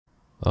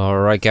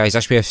Alright guys,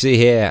 HBFC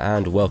here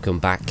and welcome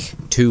back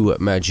to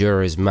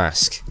Majora's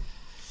Mask.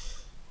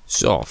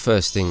 So,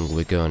 first thing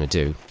we're going to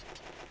do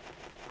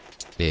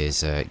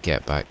is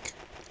get back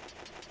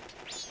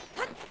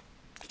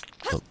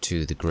up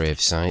to the grave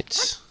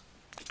site,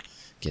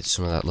 get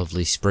some of that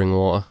lovely spring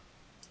water,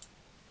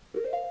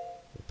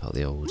 put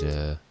the old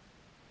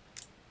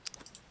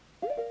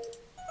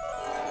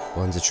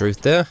Lens of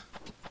Truth there.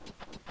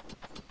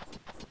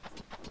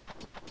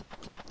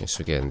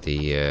 So again,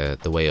 the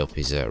way up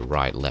is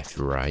right, left,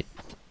 right.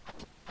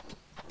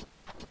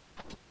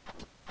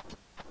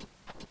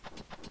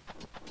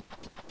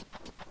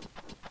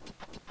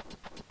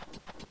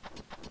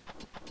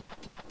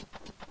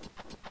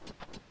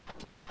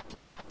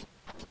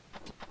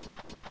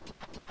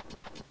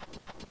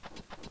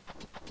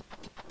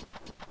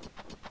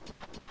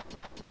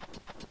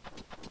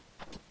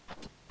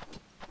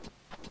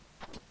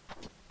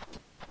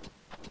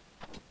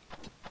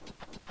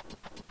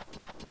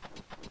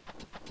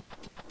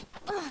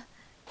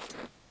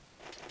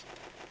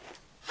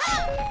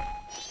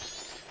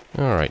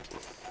 Alright.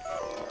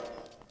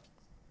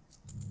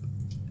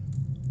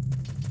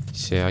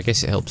 So I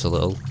guess it helps a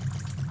little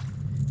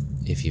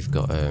if you've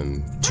got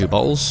 2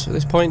 bottles at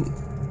this point.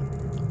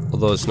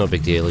 Although it's no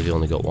big deal if you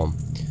only got 1.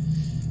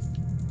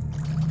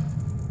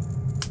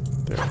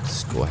 But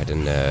let's go ahead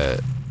and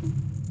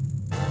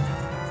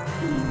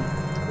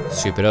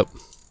soup it up.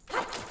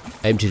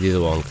 Empty the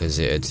other one because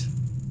it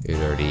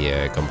had already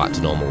gone back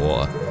to normal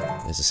water.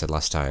 As I said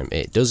last time,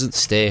 it doesn't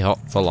stay hot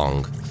for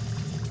long.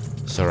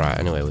 So right,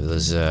 anyway, with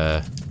us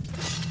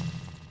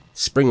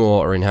spring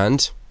water in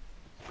hand,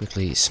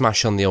 quickly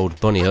smash on the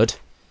old bunny hood.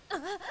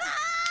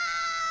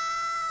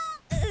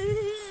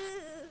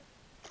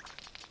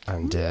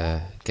 And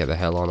get the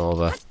hell on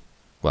over,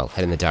 well,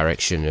 head in the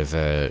direction of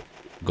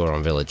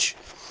Goron village.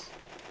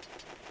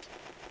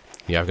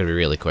 Yeah, I've got to be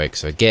really quick,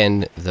 so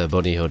again, the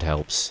bunny hood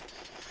helps.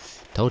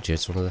 Told you,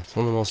 it's one of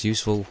the most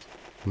useful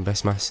and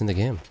best masks in the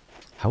game.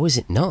 How is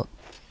it not?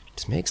 It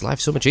just makes life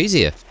so much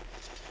easier.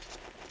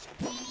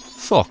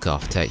 Fuck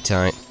off, Take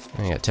Time.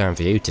 I ain't got time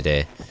for you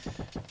today.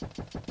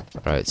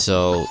 Right,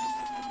 so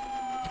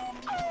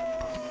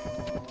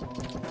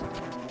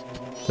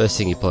first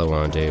thing you probably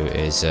want to do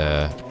is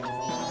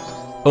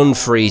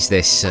unfreeze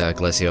this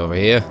glacier over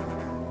here.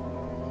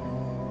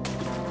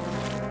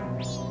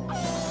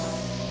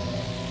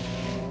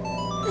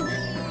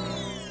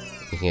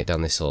 You can get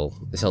down this hole.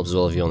 This helps as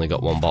well if you only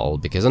got 1 bottle,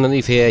 because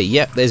underneath here,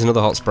 yep, there's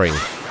another hot spring.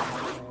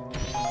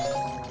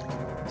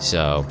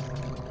 So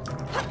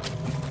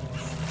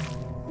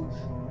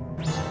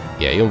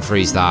yeah, you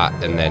unfreeze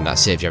that, and then that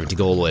saves you having to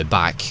go all the way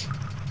back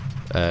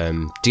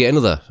to get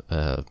another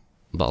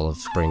bottle of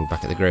spring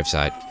back at the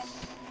gravesite.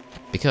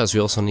 Because we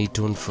also need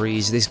to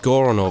unfreeze this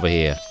Goron over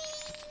here.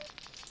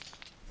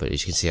 But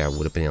as you can see, I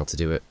would have been able to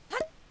do it.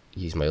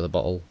 Use my other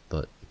bottle,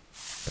 but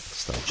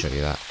let's not show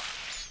you that.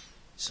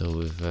 So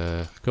we've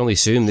can only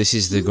assume this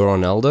is the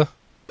Goron Elder,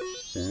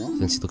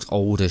 since it looks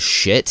old as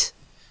shit.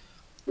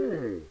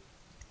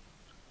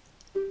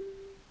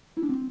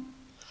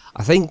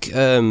 I think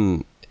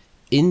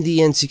in the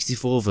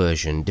N64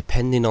 version,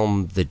 depending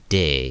on the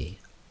day,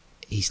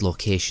 his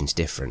location's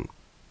different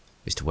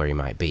as to where he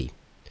might be.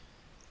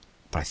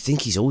 But I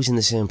think he's always in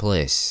the same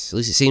place. At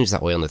least it seems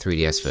that way on the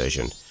 3DS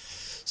version.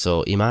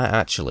 So he might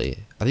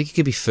actually, I think he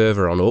could be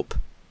further on up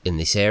in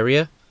this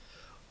area,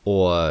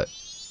 or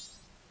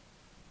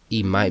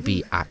he might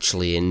be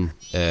actually in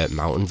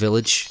Mountain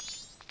Village.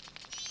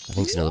 I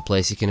think it's another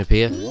place he can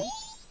appear.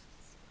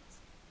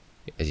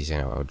 As you say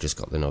now, I just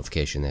got the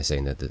notification there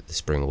saying that the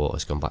spring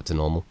water's gone back to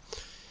normal.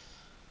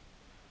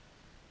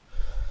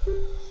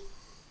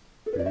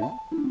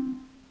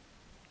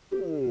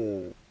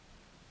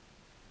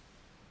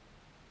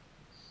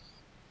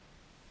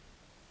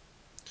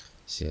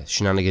 So yeah,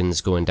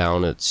 shenanigans going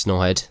down at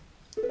Snowhead.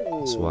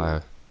 That's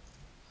why,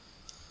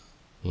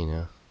 you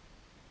know,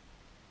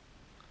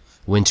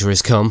 winter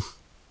has come.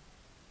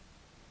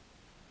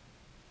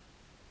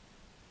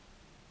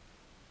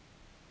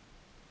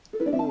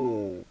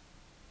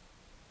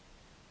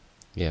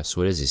 Yeah,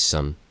 so it is his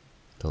son,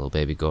 the little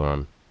baby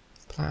Goron.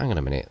 But hang on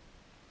a minute.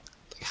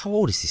 How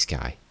old is this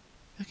guy?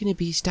 How can he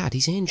be his dad?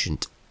 He's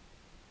ancient.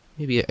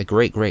 Maybe a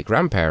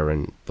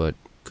great-great-grandparent, but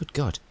good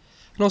God.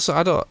 And also,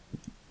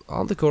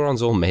 aren't the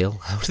Gorons all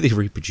male? How do they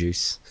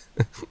reproduce?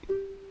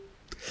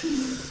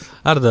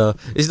 I don't know.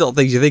 It's not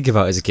things you think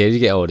about as a kid. You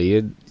get older,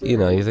 you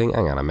know, you think,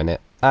 hang on a minute.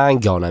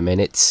 Hang on a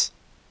minute.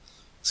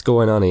 What's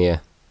going on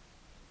here?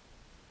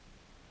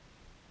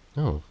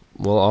 Oh,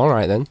 well,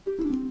 alright then.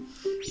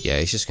 Yeah,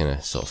 he's just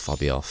gonna sort of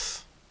fob you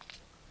off.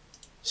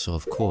 So,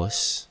 of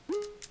course,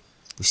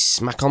 we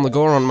smack on the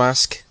Goron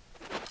mask.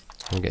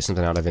 We'll get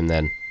something out of him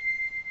then.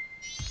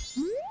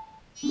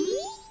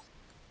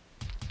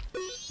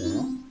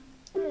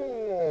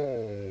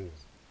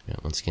 Yeah,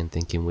 once again,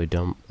 thinking we're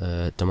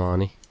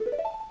Damani,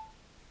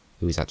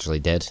 who is actually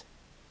dead.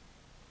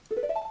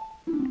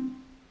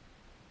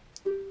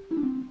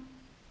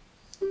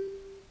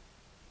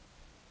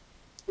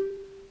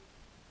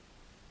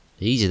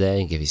 Easy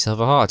there, give yourself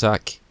a heart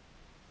attack.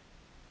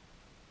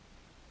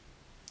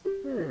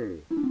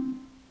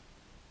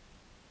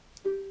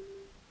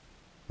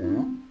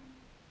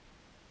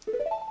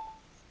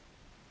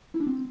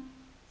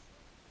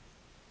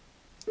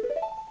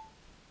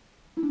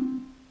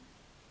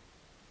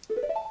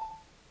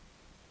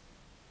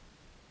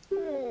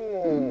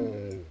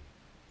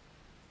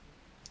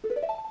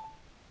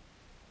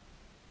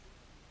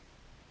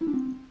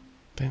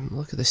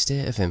 Look at the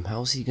state of him.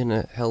 How's he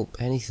gonna help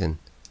anything?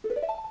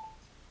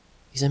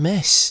 He's a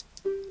mess.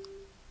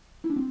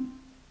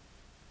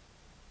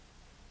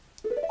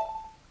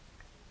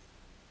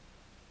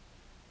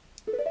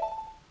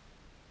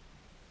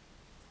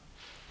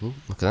 Ooh,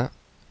 look at that.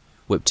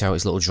 Whipped out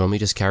his little drum he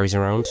just carries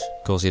around.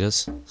 Of course he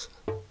does.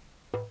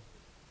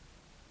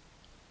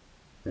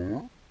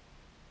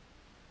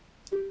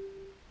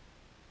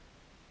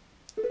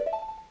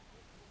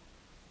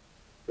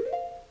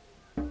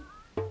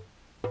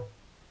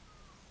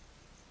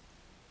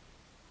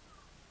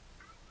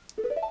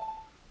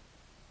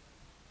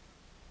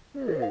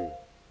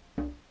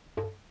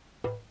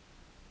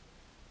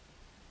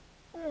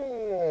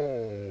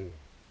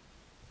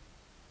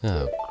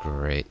 Oh,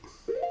 great.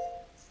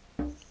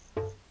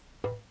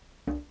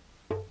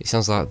 It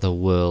sounds like the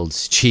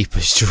world's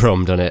cheapest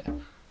drum, doesn't it?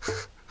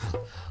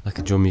 Like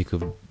a drum you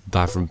could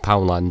buy from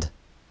Poundland.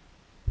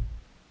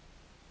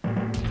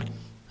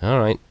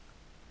 Alright.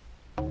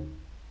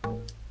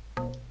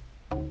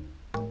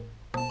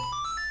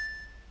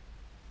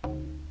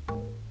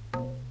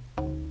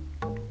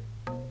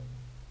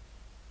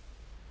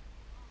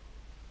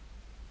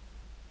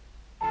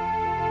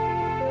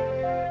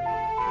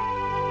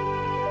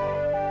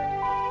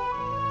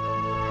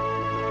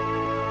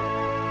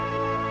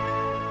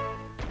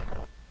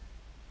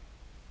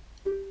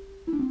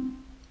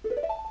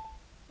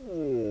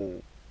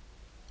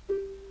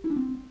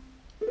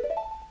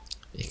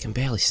 He can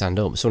barely stand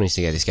up. Someone needs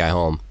to get this guy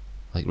home.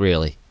 Like,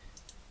 really.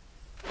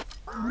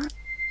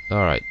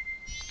 Alright.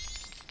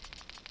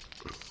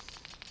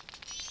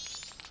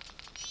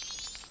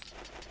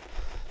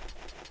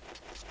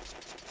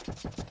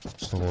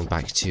 So I'm going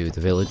back to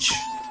the village.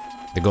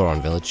 The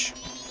Goron village.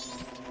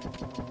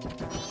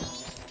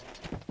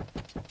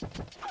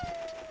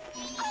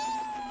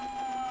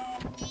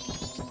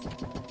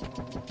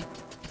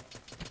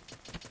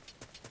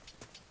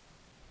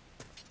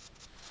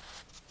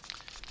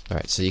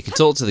 Alright, so you can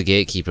talk to the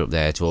gatekeeper up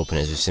there to open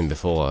it as we've seen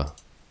before.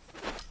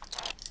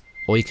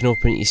 Or you can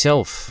open it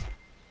yourself.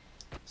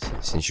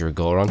 Since you're a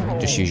Goron,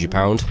 just use your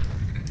pound.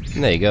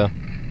 And there you go.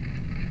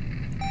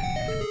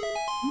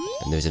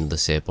 And there's another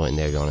save point in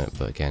there on it,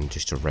 but again,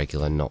 just a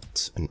regular,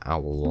 not an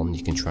owl one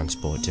you can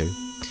transport to.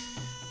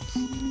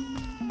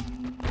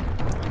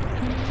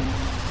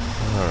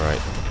 Alright,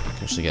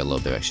 can actually get a little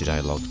bit of extra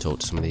dialogue to talk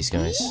to some of these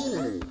guys.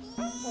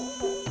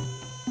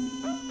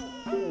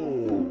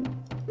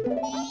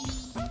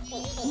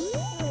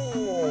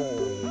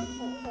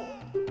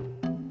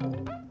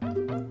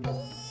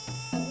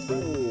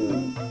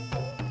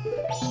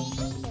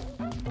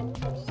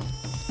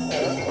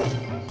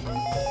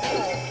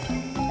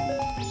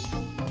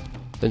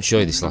 Didn't show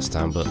you this last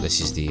time, but this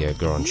is the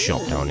Goron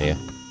shop down here.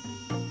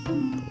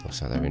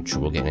 Looks like they're in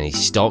trouble getting any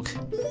stock.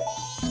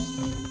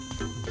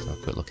 Let's have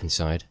a quick look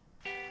inside.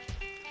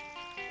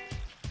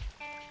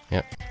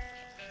 Yep.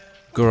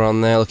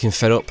 Goron there looking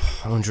fed up,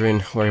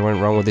 wondering where he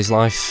went wrong with his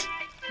life.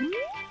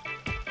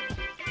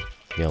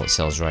 Yeah, all it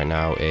sells right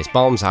now is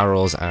bombs,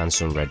 arrows, and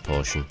some red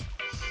potion.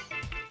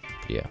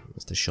 But yeah,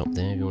 that's the shop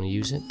there if you want to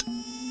use it.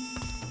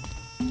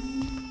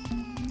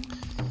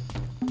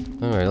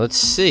 Alright, let's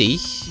see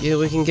if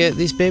we can get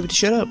this baby to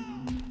shut up.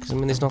 Because, I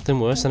mean, there's nothing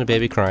worse than a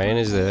baby crying,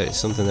 is there? It's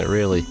something that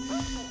really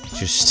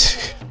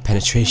just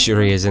penetrates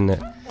your ears, isn't it?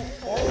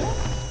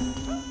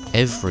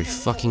 Every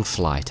fucking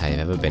flight I have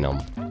ever been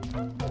on,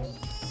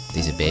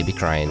 there's a baby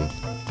crying,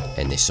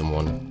 and there's some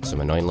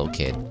annoying little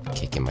kid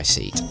kicking my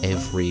seat.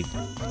 Every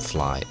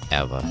flight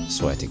ever,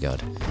 swear to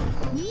God.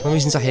 One of the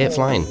reasons I hate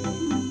flying.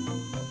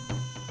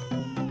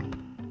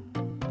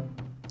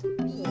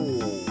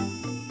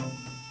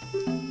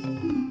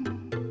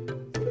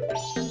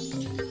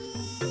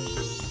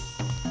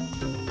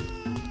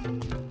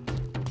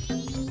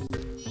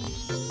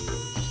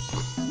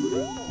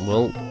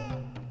 Well,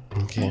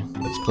 okay,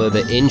 let's play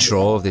the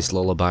intro of this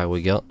lullaby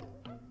we got,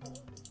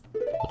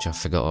 which I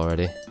forgot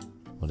already.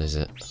 What is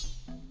it?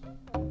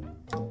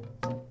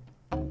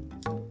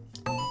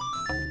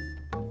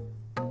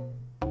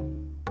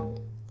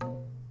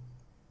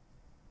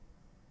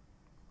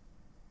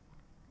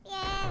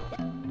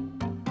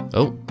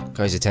 Oh,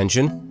 got his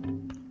attention.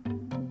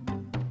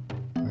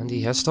 And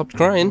he has stopped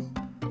crying.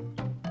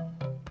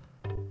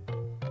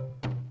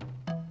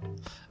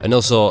 And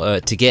also,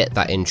 to get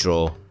that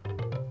intro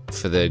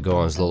for the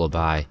Goron's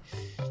lullaby,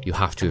 you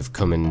have to have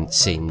come and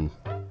seen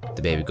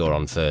the baby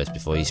Goron first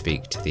before you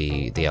speak to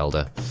the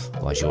elder,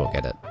 otherwise you won't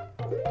get it.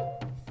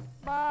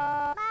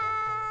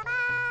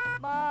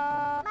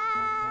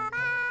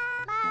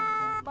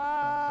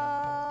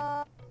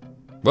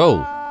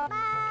 Whoa!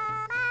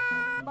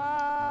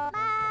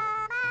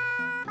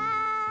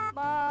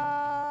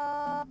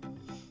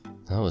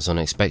 That was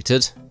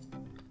unexpected.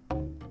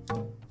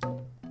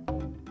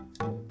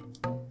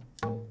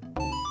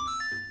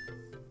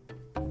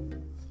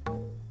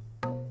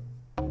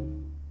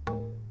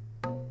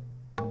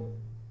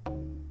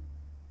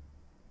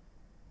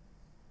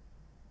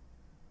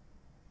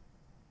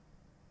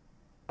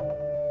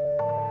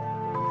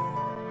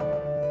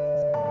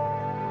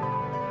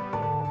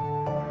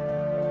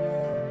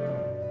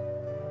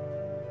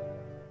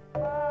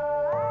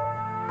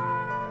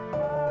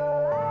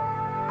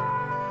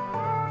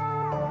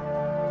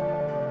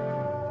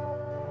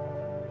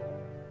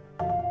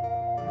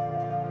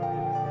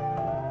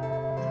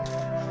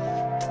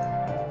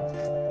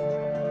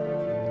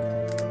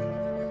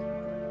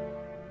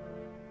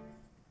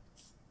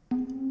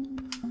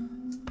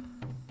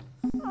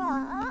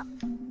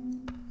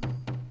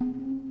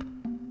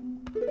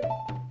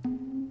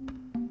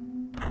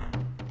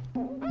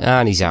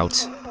 And he's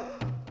out.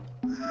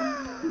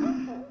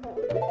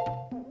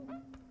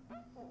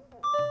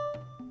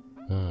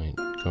 Alright,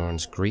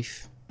 Goron's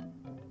grief.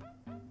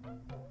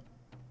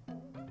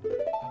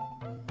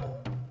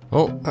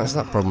 Oh, that's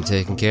that problem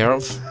taken care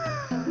of.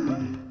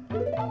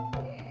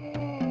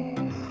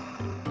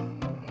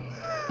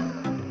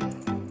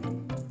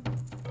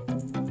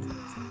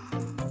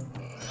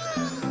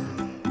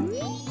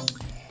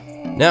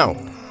 Now,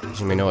 as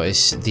you may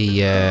notice,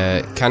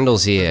 the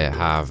candles here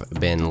have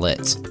been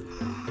lit.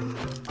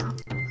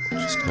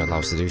 Just gonna allow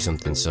us to do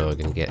something, so we're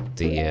gonna get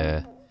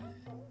the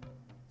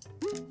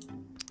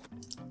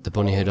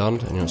bunny hood on,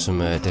 and some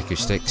deku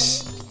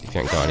sticks. If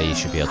you haven't got any, you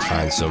should be able to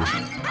find some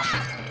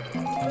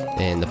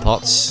in the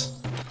pots.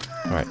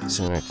 Right,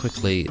 so I'm gonna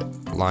quickly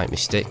light my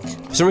stick.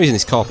 For some reason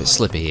this carpet's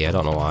slippy here, I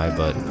don't know why,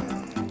 but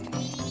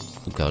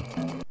oh god.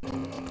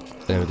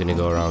 Then we're gonna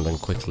go around and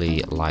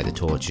quickly light the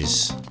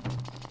torches.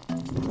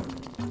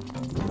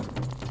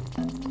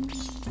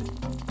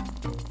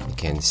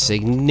 Again,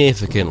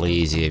 significantly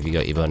easier if you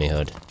got your bunny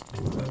hood.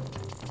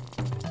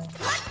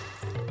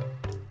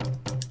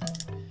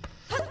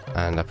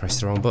 And I pressed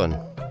the wrong button.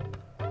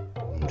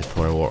 I'm just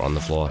pouring water on the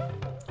floor.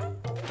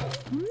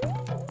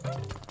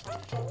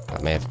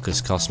 That may have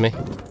just cost me.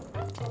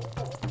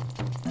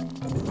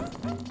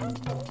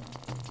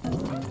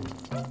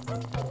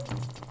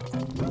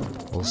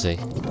 We'll see.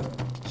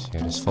 So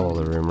just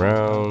follow the room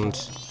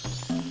round.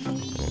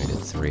 I'm gonna get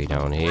 3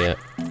 down here.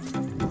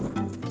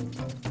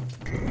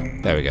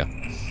 There we go.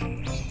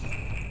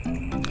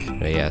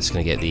 But yeah, it's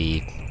gonna get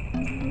the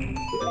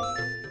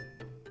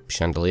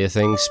chandelier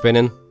thing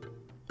spinning.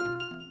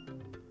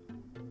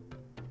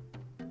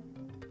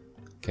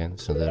 Again,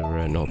 so they're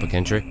notebook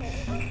entry.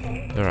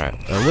 Alright,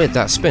 and with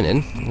that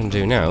spinning, what I'm going to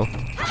do now,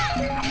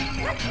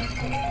 I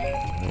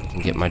can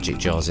get magic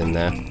jars in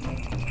there,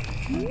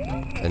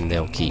 and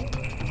they'll keep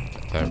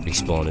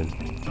respawning.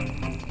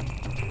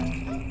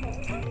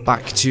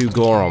 Back to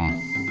Goron.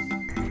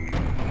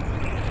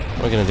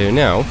 What we're going to do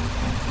now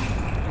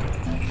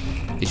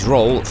is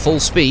roll at full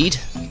speed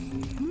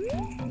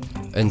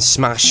and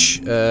smash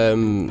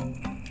the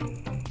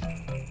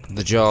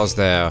jars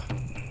there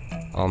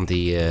on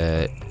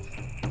the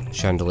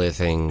chandelier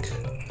thing,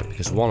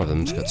 because one of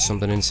them's got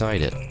something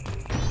inside it.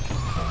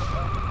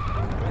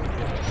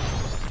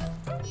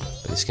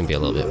 But this can be a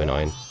little bit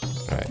annoying.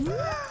 Right.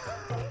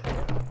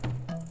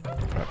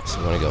 Right, so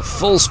we're gonna go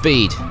full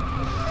speed.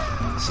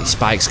 See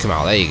spikes come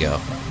out, there you go.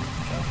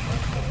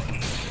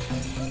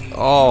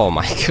 Oh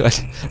my god.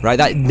 Right,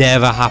 that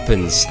never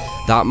happens.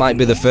 That might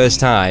be the first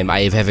time I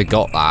have ever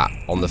got that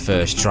on the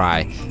first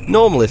try.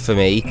 Normally for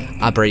me,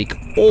 I break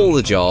all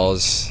the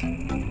jars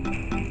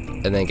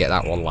and then get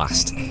that one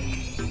last.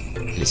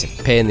 It's a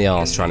pain in the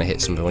arse trying to hit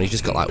something when you've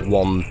just got like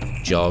one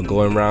jar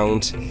going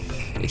round.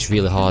 It's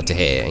really hard to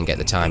hit it and get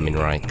the timing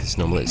right, because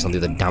normally it's on the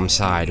other damn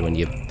side when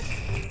you...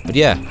 But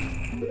yeah.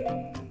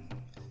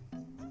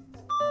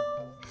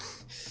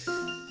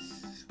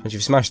 Once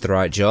you've smashed the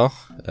right jar,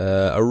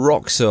 a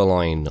rock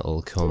sirloin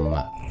will come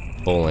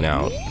falling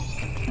out.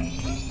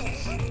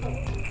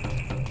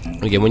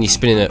 And again, when you're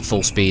spinning at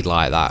full speed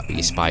like that, with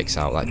your spikes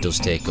out, that does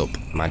take up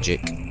magic.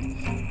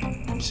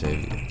 So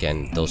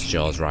again, those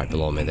jars right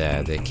below me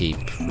there, they keep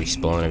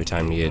respawning every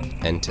time you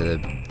enter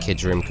the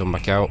kids' room, come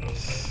back out.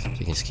 So you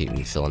can just keep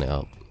refilling it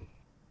up.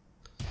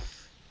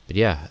 But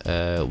yeah,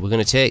 we're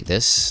going to take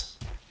this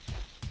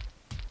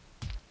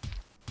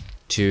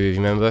to, if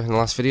you remember in the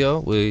last video,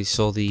 we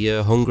saw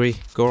the hungry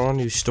Goron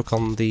who's stuck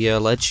on the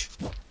ledge.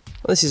 Well,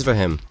 this is for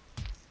him.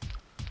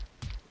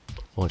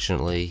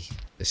 Fortunately,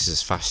 this is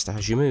as fast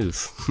as you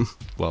move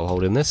while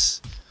holding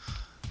this.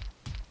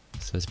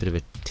 So it's a bit of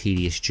a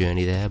tedious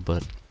journey there,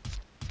 but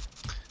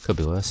could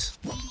be worse.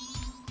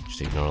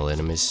 Just ignore all the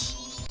enemies.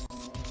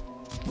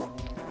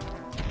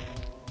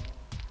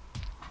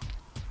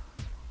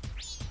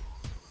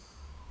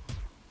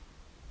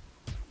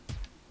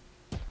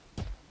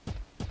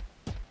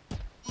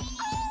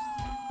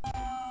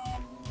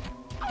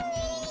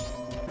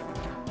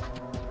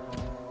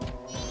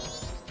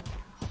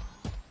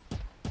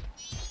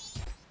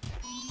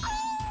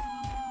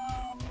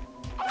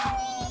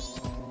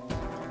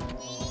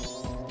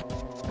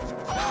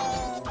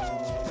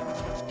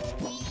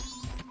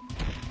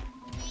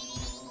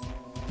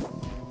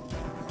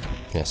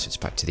 Yes, it's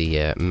back to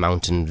the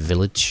mountain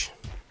village.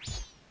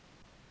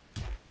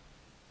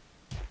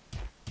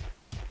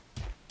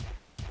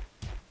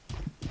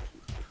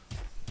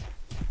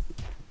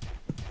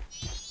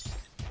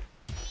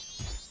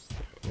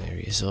 There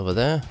he is over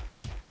there.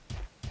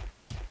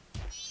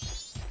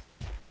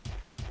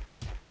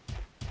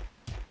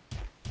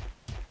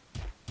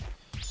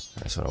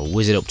 I just want to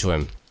whiz it up to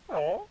him.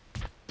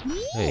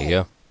 There you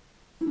go.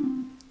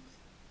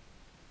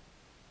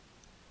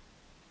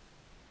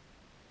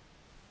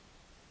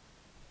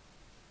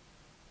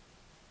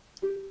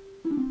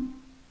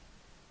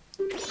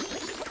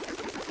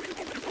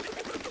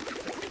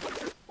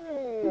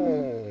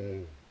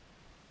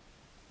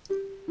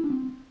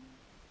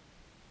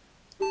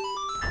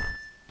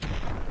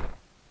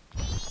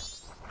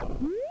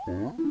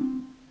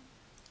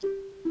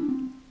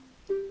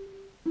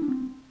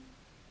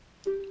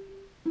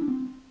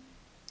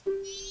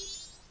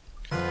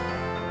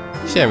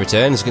 Share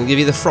return is going to give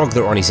you the frog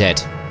that are on his head,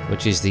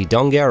 which is the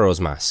Dongaro's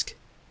mask.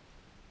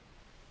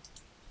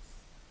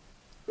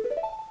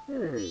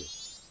 Got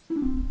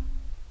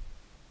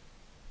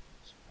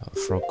a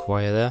frog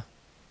choir there.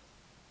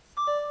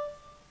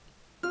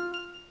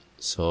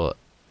 So,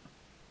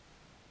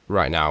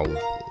 right now,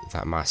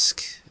 that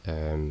mask,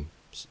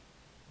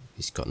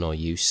 he's got no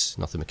use,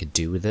 nothing we could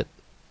do with it.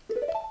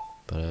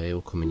 But it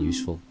will come in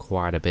useful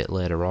quite a bit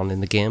later on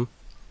in the game.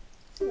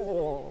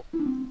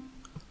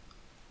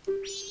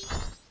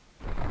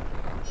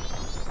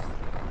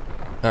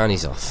 And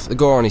he's off. The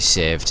Goron is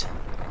saved.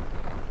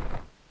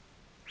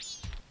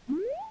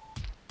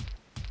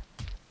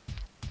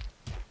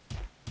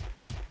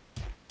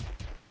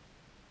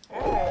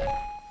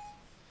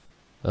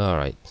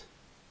 Alright.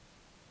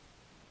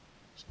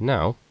 So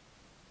now,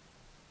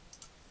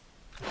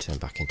 turn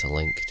back into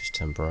Link, just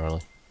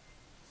temporarily.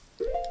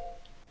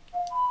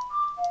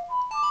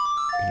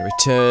 Gonna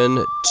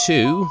return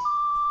to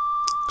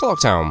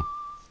Clocktown.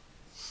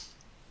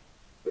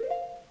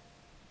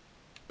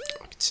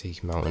 I can see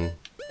mountain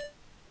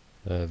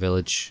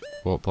village.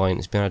 What point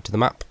has been added to the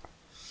map?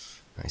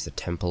 There's the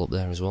temple up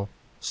there as well.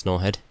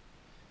 Snowhead.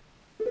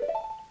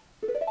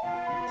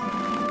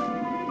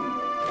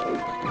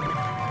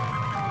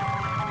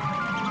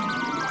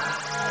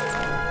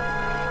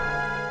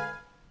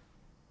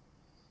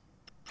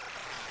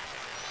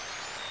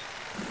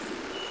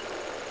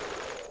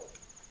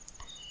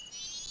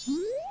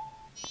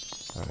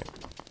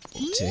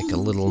 Take a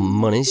little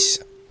monies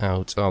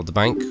out of the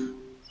bank.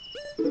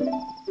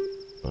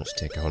 Let's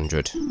take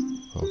 100.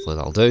 Hopefully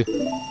that'll do.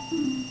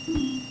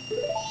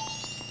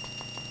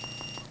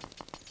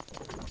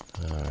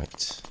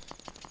 Alright.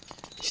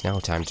 It's now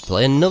time to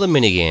play another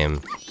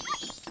minigame.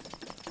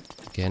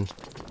 Again,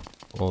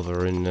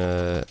 over in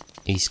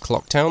East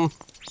Clocktown.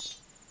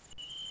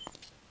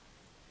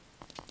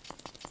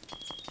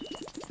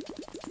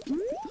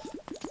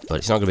 But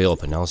it's not going to be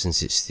open now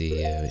since it's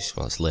the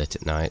well, it's late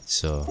at night,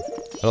 so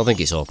I don't think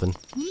it's open.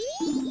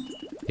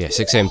 Yeah,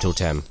 6 AM till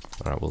 10.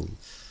 Alright, we'll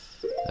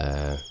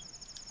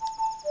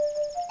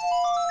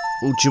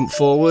jump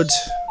forward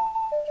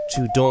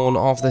to dawn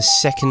of the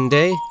second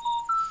day.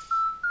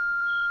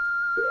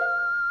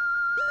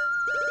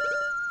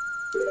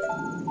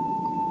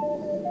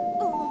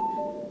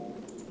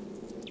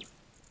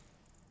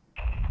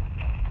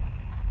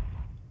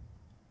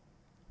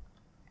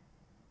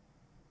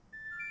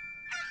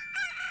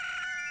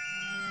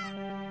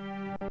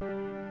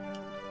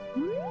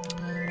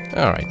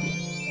 Alright.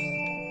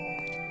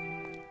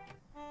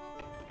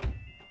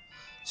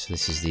 So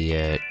this is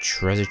the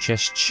treasure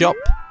chest shop.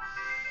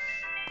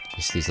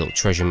 Just these little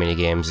treasure mini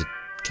games are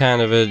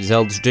kind of a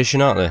Zelda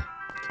tradition, aren't they?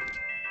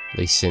 At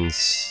least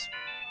since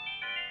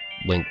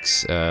Link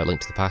to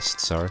the Past,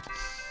 sorry.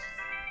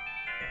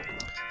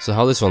 So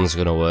how this one's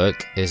gonna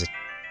work is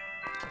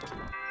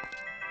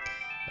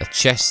a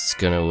chest's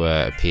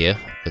gonna appear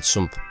at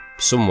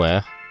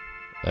somewhere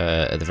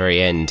at the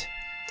very end.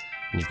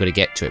 And you've got to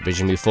get to it, but as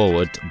you move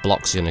forward,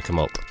 blocks are going to come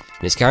up.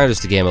 And it's kind of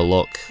just a game of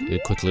luck. You're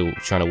quickly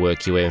trying to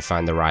work your way and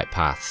find the right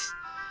path.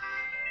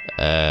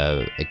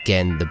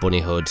 Again, the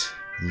bunny hood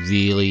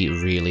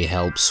really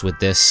helps with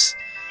this.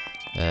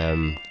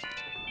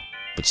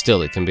 But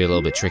still, it can be a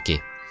little bit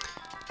tricky.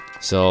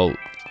 So,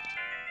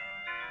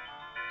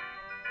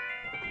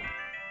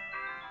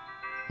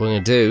 what we're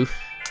going to do,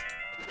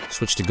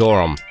 switch to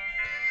Goron.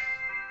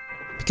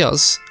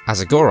 Because,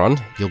 as a Goron,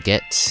 you'll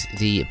get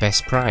the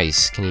best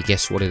prize. Can you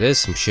guess what it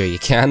is? I'm sure you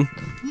can.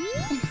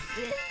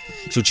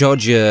 She'll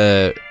charge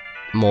you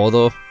more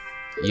though.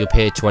 You'll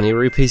pay 20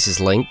 rupees as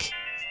Link,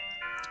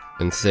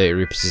 and 30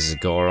 rupees as a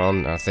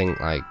Goron. I think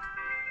like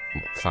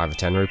 5 or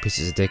 10 rupees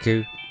as a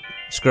Deku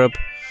Scrub.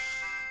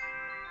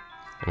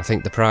 And I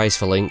think the prize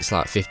for Link's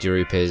like 50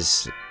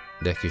 rupees.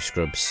 Deku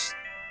Scrub's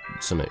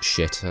some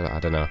shit. I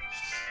don't know.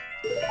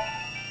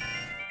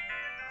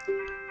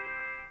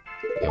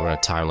 Yeah, we're on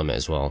a time limit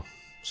as well,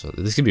 so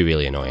this could be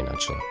really annoying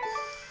actually.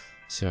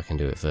 Let's see if I can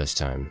do it first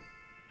time.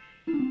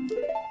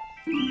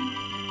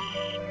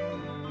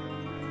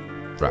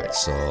 Right,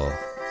 so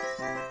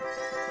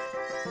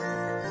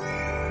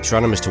it's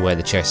random as to where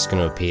the chest is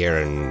going to appear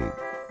and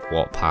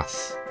what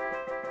path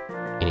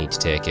you need to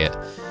take it.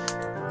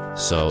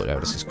 So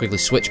let's just quickly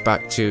switch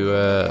back to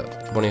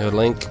Bunny Hood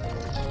Link.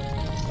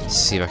 Let's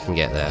see if I can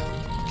get there.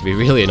 It can be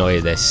really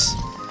annoying this.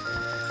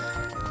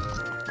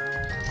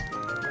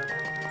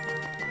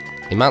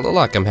 It might look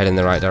like I'm heading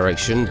the right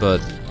direction,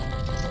 but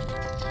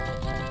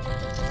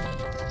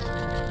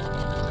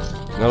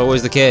not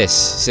always the case,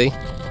 see?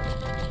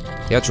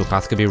 The actual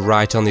path could be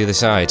right on the other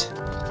side.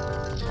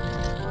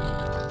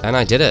 And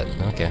I did it,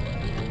 okay.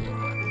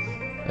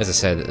 As I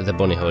said, the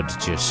bunny hood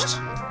just...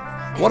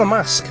 What a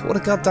mask! What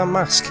a goddamn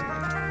mask!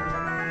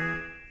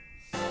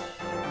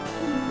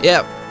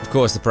 Yep, of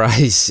course the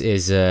prize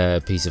is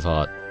a piece of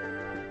heart.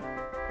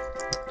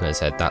 And as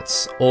I said,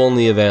 that's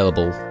only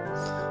available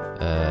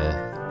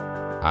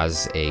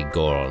as a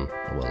Goron.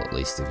 Well, at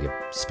least if you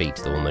speak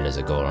to the woman as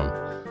a Goron.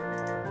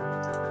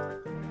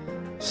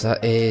 So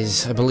that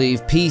is, I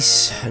believe,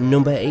 piece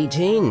number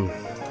 18.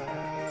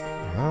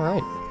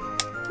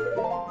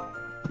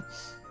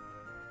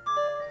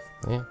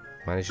 Yeah,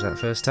 managed that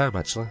first time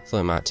actually. Thought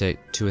it might take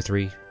 2 or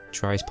 3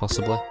 tries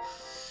possibly.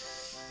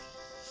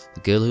 The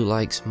girl who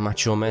likes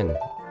macho men.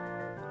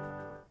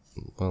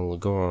 Well,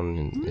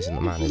 Goron isn't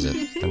a man, is it?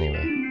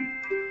 Anyway.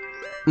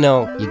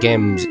 No, your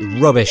game's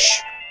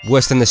rubbish.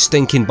 Worse than the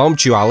stinking bomb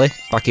alley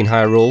back in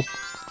Hyrule.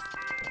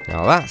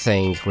 Now that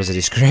thing was a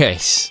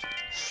disgrace.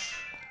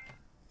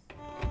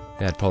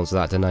 I had problems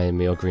with that denying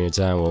me Ocarina of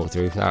Time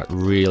walkthrough. That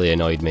really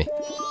annoyed me.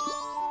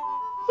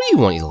 What do you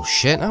want, you little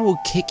shit? I will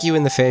kick you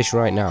in the face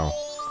right now.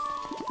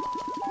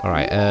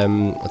 Alright,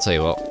 I'll tell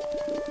you what.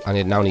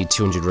 I now need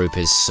 200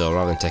 rupees, so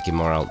rather than taking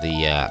more out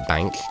the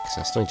bank, because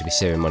I still need to be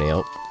saving money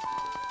up,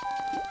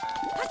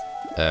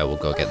 we'll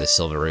go get this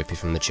silver rupee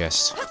from the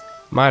chest.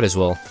 Might as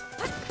well.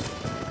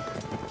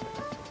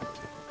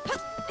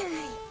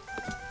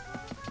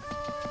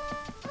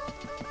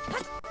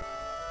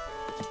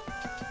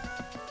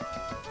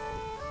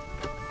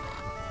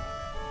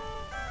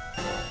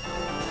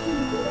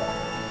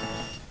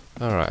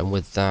 Alright, and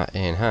with that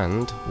in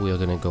hand, we are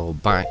going to go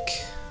back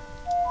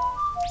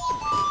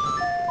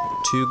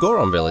to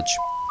Goron Village.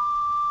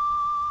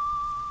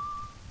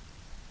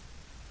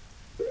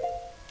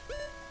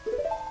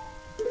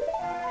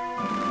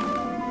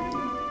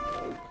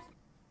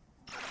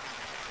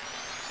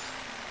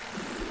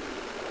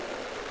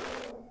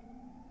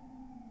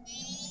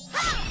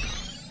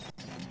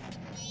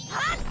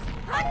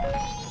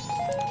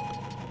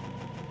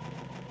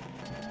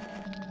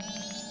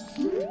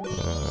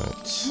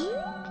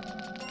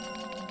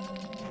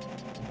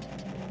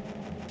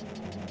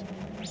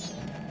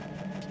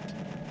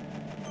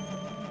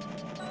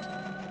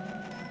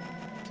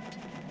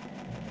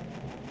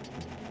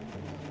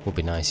 Would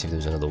be nice if there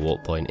was another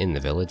walk point in the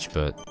village,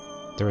 but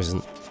there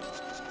isn't.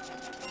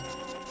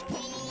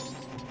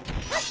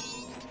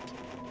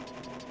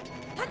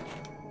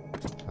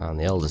 And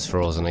the Elder's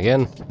frozen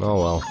again.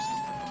 Oh well.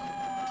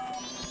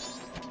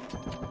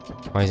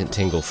 Why isn't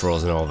Tingle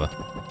frozen over?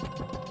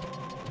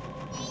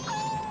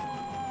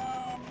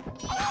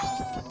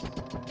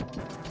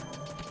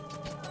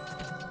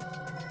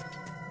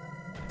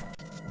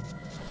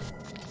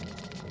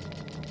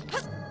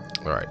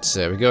 Alright,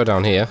 so we go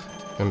down here.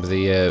 Remember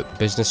the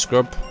business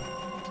scrub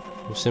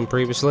we've seen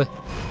previously?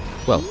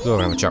 Well, go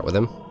and have a chat with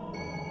him.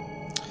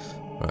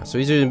 Right, so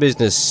he's doing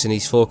business and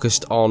he's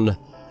focused on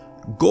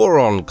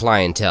Goron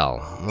clientele.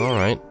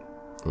 Alright.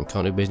 You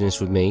can't do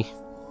business with me.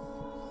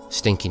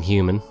 Stinking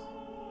human.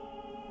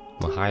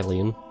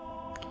 Hylian.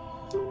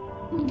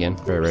 Again,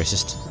 very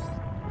racist.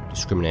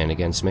 Discriminating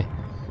against me.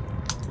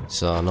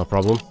 So, no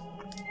problem.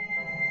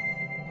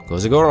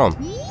 Goes a Goron.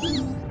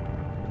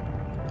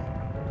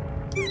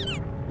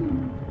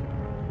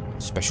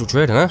 Special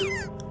trade, huh?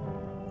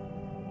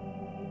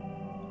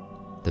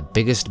 The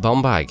biggest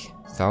bomb bag.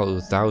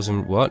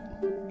 1,000 what?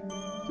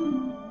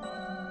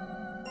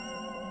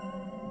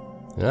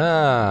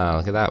 Ah,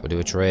 look at that. We do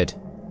a trade.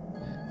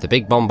 The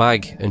big bomb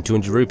bag and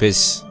 200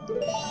 rupees.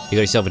 You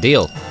got yourself a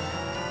deal.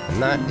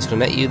 And that is going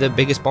to net you the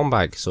biggest bomb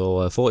bag.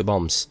 So 40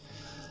 bombs.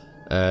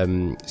 So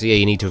yeah,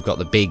 you need to have got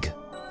the big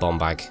bomb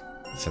bag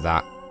for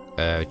that.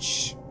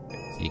 Which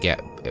you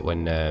get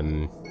when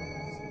you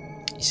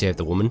save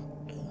the woman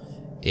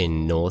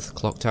in North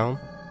Clocktown.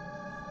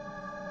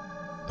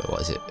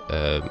 What is it?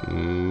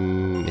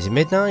 Is it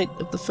midnight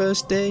of the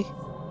first day?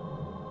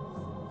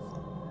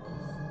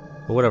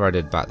 Or whatever I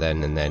did back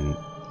then, and then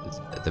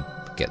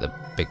get the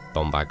big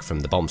bomb bag from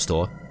the bomb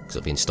store, because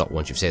it'll be in stock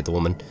once you've saved the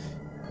woman.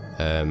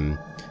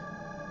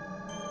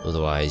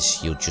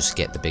 Otherwise, you'll just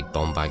get the big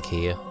bomb bag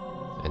here,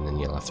 and then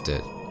you'll have to.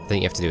 I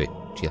think you have to do it.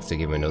 You have to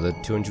give him another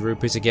 200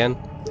 rupees again.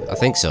 I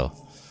think so.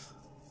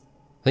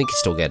 I think you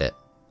still get it.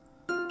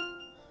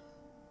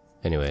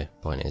 Anyway,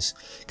 point is,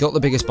 got the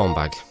biggest bomb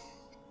bag.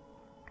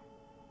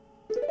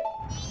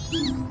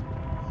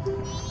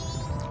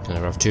 Can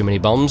never have too many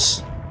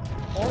bombs.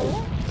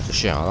 That's a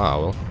shit out of that, I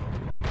will.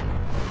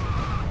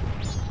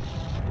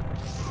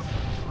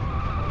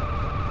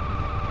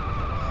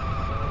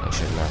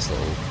 Actually, a nice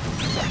little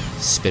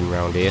spin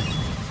round here.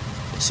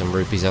 Get some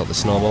rupees out the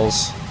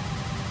snowballs.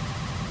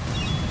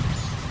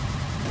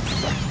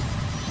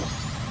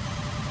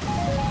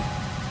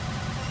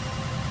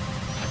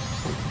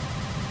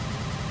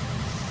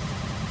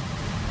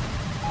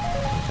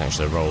 Can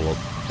actually roll up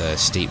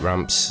steep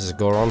ramps as I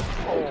go on.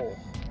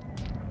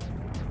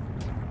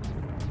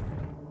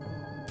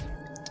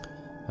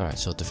 Alright,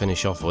 so to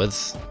finish off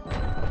with,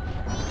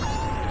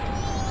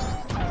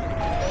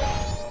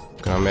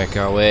 gonna make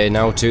our way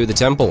now to the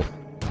temple.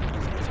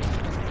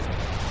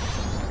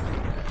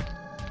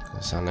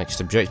 That's our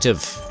next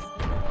objective.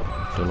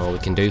 Don't know what we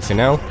can do for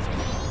now.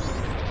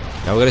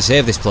 Now we're gonna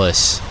save this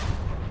place.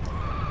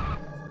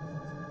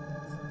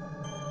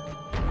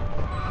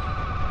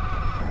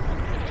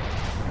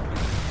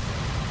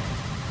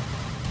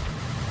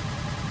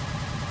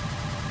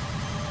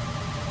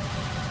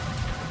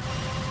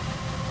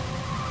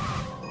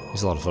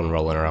 It's a lot of fun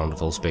rolling around at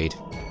full speed.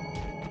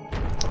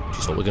 Which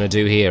is what we're going to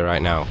do here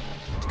right now.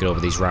 To get over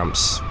these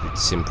ramps we've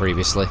seen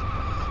previously.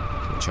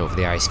 Catch over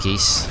the ice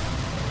keys.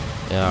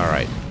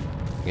 Alright.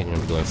 Again,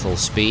 we're going full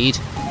speed.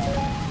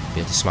 Be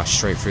able to smash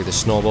straight through the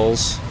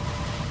snowballs.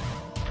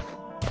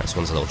 Right, this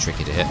one's a little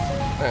tricky to hit.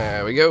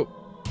 There we go.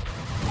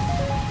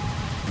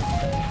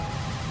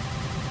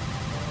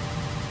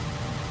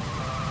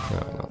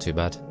 Oh, not too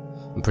bad.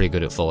 I'm pretty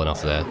good at falling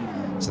off there.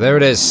 So there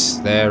it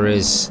is. There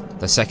is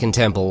the second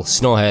temple,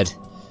 Snowhead.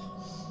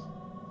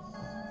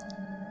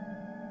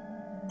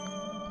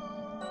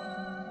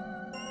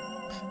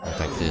 And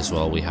thankfully as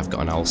well, we have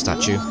got an owl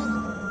statue.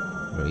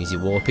 Very easy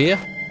warp here.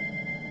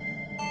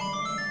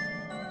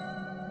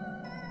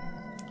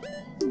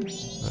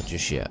 Not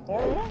just yet.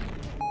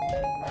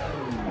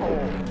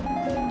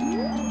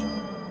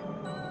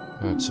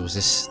 Right, so is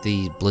this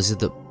the blizzard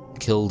that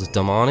killed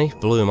Damani?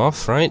 Blew him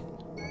off, right?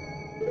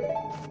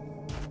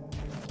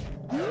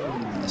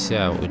 So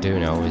yeah, what we do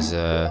now is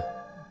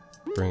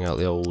bring out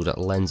the old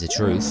lens of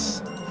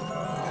truth.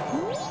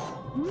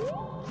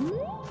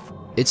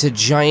 It's a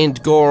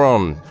giant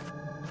Goron.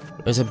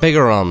 There's a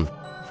Bigoron.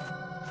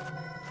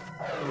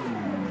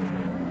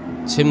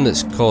 It's him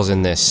that's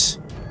causing this.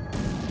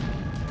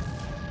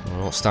 I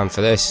won't stand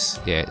for this.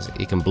 Yeah,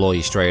 he can blow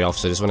you straight off,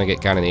 so I just want to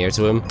get kind of near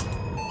to him.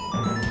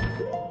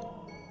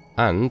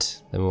 And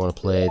then we want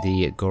to play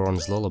the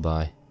Goron's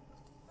Lullaby.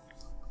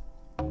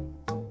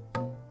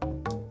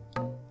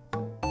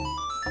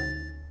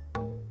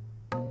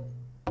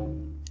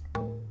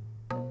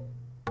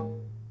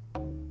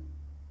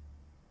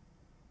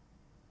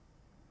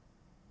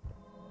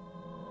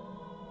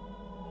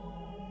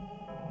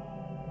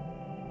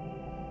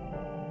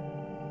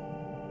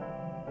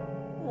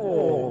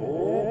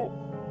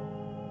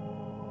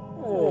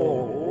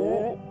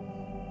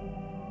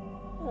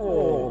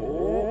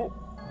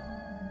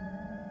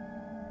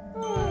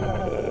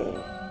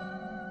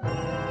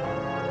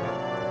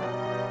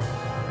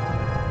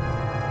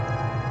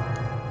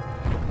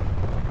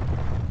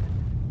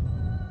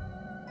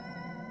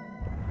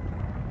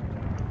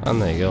 And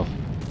there you go. I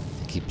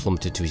think he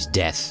plummeted to his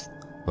death.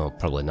 Well,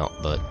 probably not,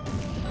 but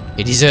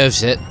he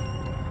deserves it.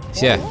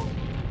 So yeah,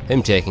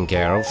 him taken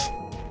care of.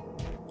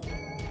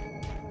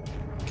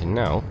 Can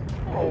now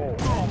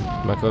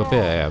back up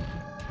here. Yeah,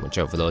 watch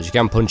out for those. You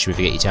can punch him if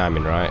you get your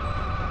timing right.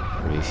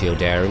 If you feel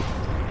daring.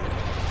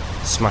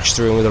 Smash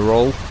through him with a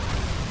roll.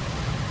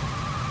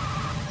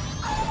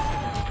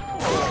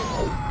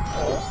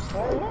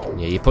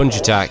 Yeah, your punch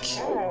attack.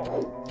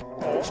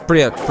 It's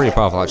pretty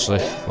powerful actually.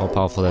 More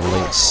powerful than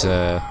Link's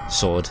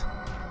sword.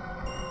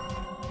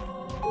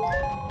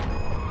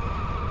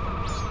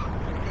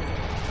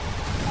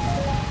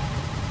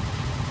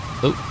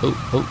 Oh.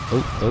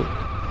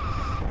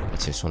 I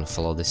just want to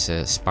follow this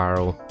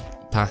spiral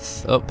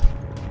path up.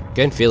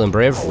 Again, feeling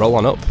brave. Roll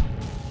on up.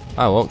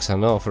 I won't, because I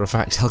know for a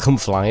fact I'll come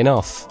flying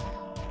off.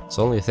 It's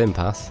only a thin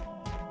path.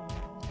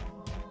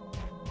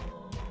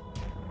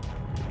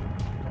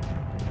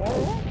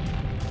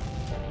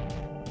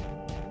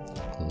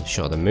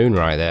 Shot of the moon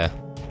right there.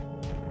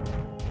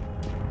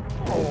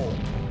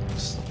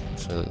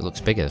 So it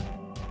looks bigger.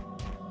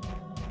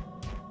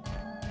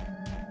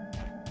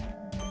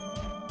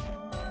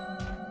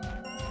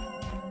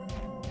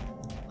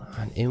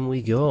 And in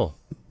we go.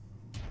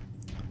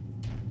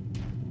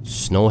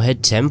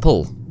 Snowhead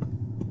Temple.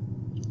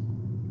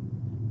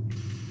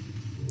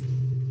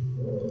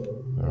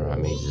 Alright,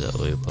 means that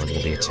we're probably going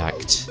to be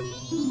attacked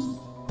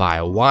by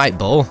a white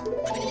bull.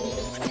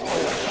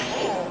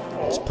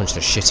 Let's punch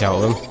the shit out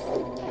of them.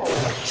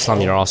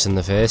 Slam your arse in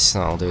the face,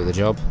 that'll do the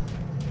job.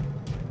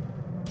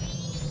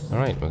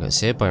 Alright, we've got a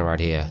save point right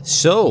here.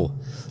 So,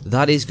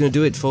 that is going to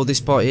do it for this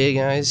part here,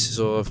 guys.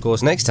 So, of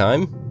course, next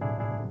time,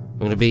 I'm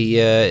going to be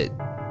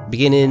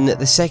beginning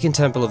the second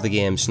temple of the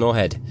game,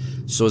 Snowhead.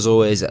 So, as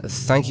always,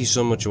 thank you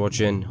so much for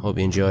watching. Hope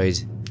you enjoyed.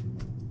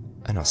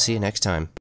 And I'll see you next time.